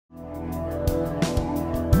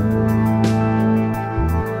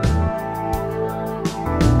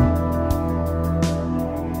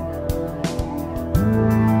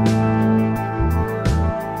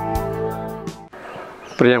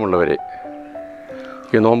പ്രിയമുള്ളവരെ,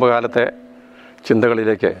 ഈ നോമ്പ് കാലത്തെ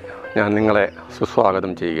ചിന്തകളിലേക്ക് ഞാൻ നിങ്ങളെ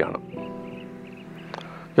സുസ്വാഗതം ചെയ്യുകയാണ്.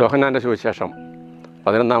 യോഹന്നാൻ്റെ സുവിശേഷം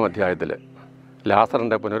 11-ാം അധ്യായത്തിൽ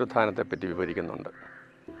ലാസറിൻ്റെ പുനരുത്ഥാനത്തെപ്പറ്റി വിവരിക്കുന്നുണ്ട്.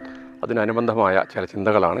 അതിനനുബന്ധമായ ചില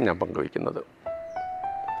ചിന്തകളാണ് ഞാൻ പങ്കുവയ്ക്കുന്നത്.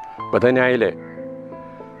 ബഥന്യായിലെ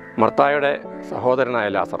മർത്തായുടെ സഹോദരനായ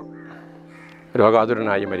ലാസർ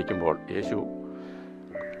രോഗാതുരനായി മരിക്കുമ്പോൾ യേശു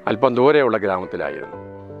അല്പം ദൂരെയുള്ള ഗ്രാമത്തിലായിരുന്നു.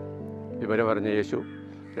 വിവരം അറിഞ്ഞ യേശു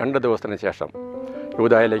 2 ദിവസത്തിന് ശേഷം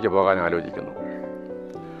യൂദായിലേക്ക് പോകാൻ ആലോചിക്കുന്നു.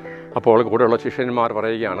 അപ്പോൾ കൂടെയുള്ള ശിഷ്യന്മാർ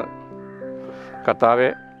പറയുകയാണ്, കർത്താവേ,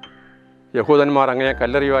 യഹൂദന്മാർ അങ്ങയെ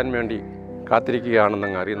കല്ലെറിയുവാൻ വേണ്ടി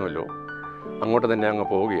കാത്തിരിക്കുകയാണെന്നങ്ങ് അറിയുന്നല്ലോ, അങ്ങോട്ട് തന്നെ അങ്ങ്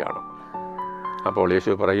പോവുകയാണ്. അപ്പോൾ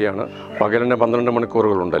യേശു പറയുകയാണ്, പകലിന് 12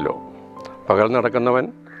 മണിക്കൂറുകളുണ്ടല്ലോ. പകൽ നടക്കുന്നവൻ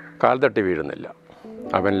കാൽ തട്ടി വീഴുന്നില്ല,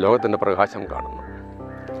 അവൻ ലോകത്തിൻ്റെ പ്രകാശം കാണുന്നു.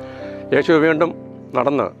 യേശു വീണ്ടും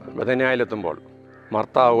നടന്ന് ബഥന്യായിലെത്തുമ്പോൾ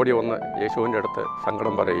മർത്ത ഓടി വന്ന് യേശുവിൻ്റെ അടുത്ത്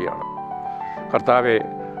സങ്കടം പറയുകയാണ്, കർത്താവെ,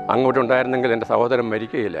 അങ്ങോട്ടുണ്ടായിരുന്നെങ്കിൽ എൻ്റെ സഹോദരൻ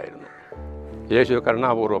മരിക്കുകയില്ലായിരുന്നു. യേശു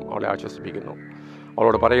കരുണാപൂർവ്വം അവളെ ആശ്വസിപ്പിക്കുന്നു.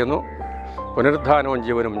 അവളോട് പറയുന്നു, പുനരുത്ഥാനവും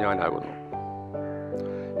ജീവനും ഞാനാകുന്നു.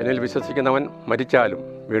 എന്നിൽ വിശ്വസിക്കുന്നവൻ മരിച്ചാലും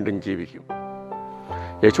വീണ്ടും ജീവിക്കും.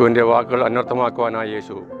 യേശുവിൻ്റെ വാക്കുകൾ അന്വർത്ഥമാക്കുവാനായി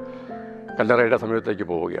യേശു കല്ലറയുടെ സമീപത്തേക്ക്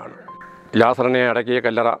പോവുകയാണ്. ലാസറിനെ അടക്കിയ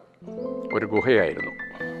കല്ലറ ഒരു ഗുഹയായിരുന്നു.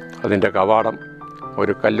 അതിൻ്റെ കവാടം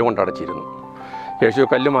ഒരു കല്ലുകൊണ്ട് അടച്ചിരുന്നു. യേശു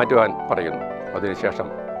കല്ല് മാറ്റുവാൻ പറയുന്നു. അതിനുശേഷം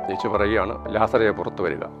യേശു പറയുകയാണ്, ലാസറെ പുറത്തു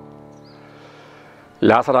വരിക.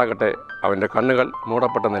 ലാസറാകട്ടെ അവൻ്റെ കണ്ണുകൾ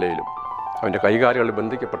മൂടപ്പെട്ട നിലയിലും അവൻ്റെ കൈകാലുകൾ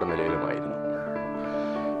ബന്ധിക്കപ്പെട്ട നിലയിലുമായിരുന്നു.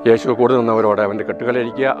 യേശു കൂടെ നിന്നവരോട് അവൻ്റെ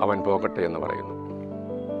കെട്ടുകളഴിക്കുക, അവൻ പോകട്ടെ എന്ന് പറയുന്നു.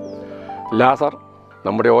 ലാസർ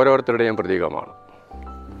നമ്മുടെ ഓരോരുത്തരുടെയും പ്രതീകമാണ്.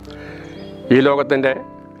 ഈ ലോകത്തിൻ്റെ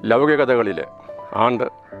ലൗകികതകളിൽ ആണ്ട്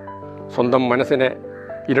സ്വന്തം മനസ്സിനെ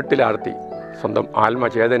ഇരുട്ടിലാഴ്ത്തി സ്വന്തം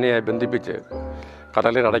ആത്മചേതനയെ ബന്ധിപ്പിച്ച്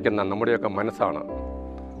കടലിലടയ്ക്കുന്ന നമ്മുടെയൊക്കെ മനസ്സാണ്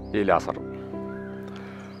ഈ ലാസർ.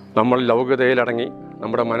 നമ്മൾ ലൗകികതയിലടങ്ങി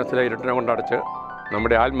നമ്മുടെ മനസ്സിലെ ഇരുട്ടിനെ കൊണ്ടടച്ച്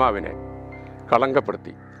നമ്മുടെ ആത്മാവിനെ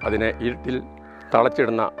കളങ്കപ്പെടുത്തി അതിനെ ഇരുട്ടിൽ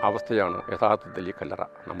തളച്ചിടുന്ന അവസ്ഥയാണ് യഥാർത്ഥത്തിൽ ഈ കല്ലറ.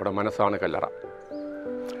 നമ്മുടെ മനസ്സാണ് കല്ലറ.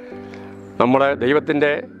 നമ്മുടെ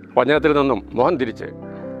ദൈവത്തിൻ്റെ വചനത്തിൽ നിന്നും മുഖം തിരിച്ച്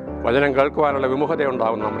വചനം കേൾക്കുവാനുള്ള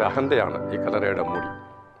വിമുഖതയുണ്ടാകുന്ന നമ്മുടെ അഹന്തയാണ് ഈ കല്ലറയുടെ മൂടി.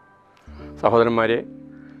 സഹോദരന്മാരെ,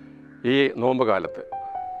 ഈ നോമ്പ് കാലത്ത്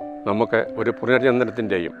നമുക്ക് ഒരു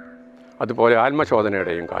പുനർജന്മത്തിൻ്റെയും അതുപോലെ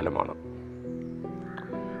ആത്മശോധനയുടെയും കാലമാണ്.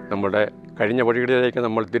 നമ്മുടെ കഴിഞ്ഞ വഴികളിലേക്ക്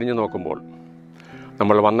നമ്മൾ തിരിഞ്ഞു നോക്കുമ്പോൾ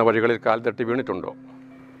നമ്മൾ വന്ന വഴികളിൽ കാൽ തട്ടി വീണിട്ടുണ്ടോ?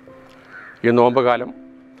 ഈ നോമ്പ് കാലം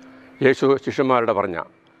യേശു ശിഷ്യന്മാരുടെ പറഞ്ഞ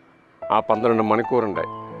ആ 12 മണിക്കൂറിൻ്റെ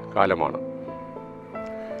കാലമാണ്.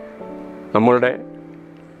 നമ്മളുടെ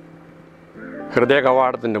ഹൃദയ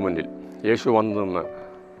കവാടത്തിൻ്റെ മുന്നിൽ യേശു വന്നു നിന്ന്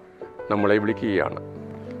നമ്മളെ വിളിക്കുകയാണ്,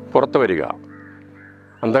 പുറത്തു വരിക,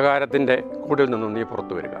 അന്ധകാരത്തിൻ്റെ കൂടിൽ നിന്നും നീ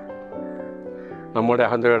പുറത്തു വരിക. നമ്മുടെ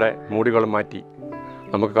അഹന്തയുടെ മൂടികൾ മാറ്റി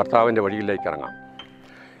നമുക്ക് കർത്താവിൻ്റെ വഴിയിലേക്ക് ഇറങ്ങാം.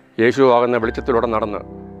 യേശു ആകുന്ന വെളിച്ചത്തിലൂടെ നടന്ന്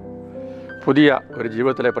പുതിയ ഒരു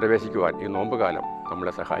ജീവിതത്തിലേക്ക് പ്രവേശിക്കുവാൻ ഈ നോമ്പ് കാലം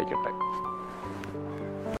നമ്മളെ സഹായിക്കട്ടെ.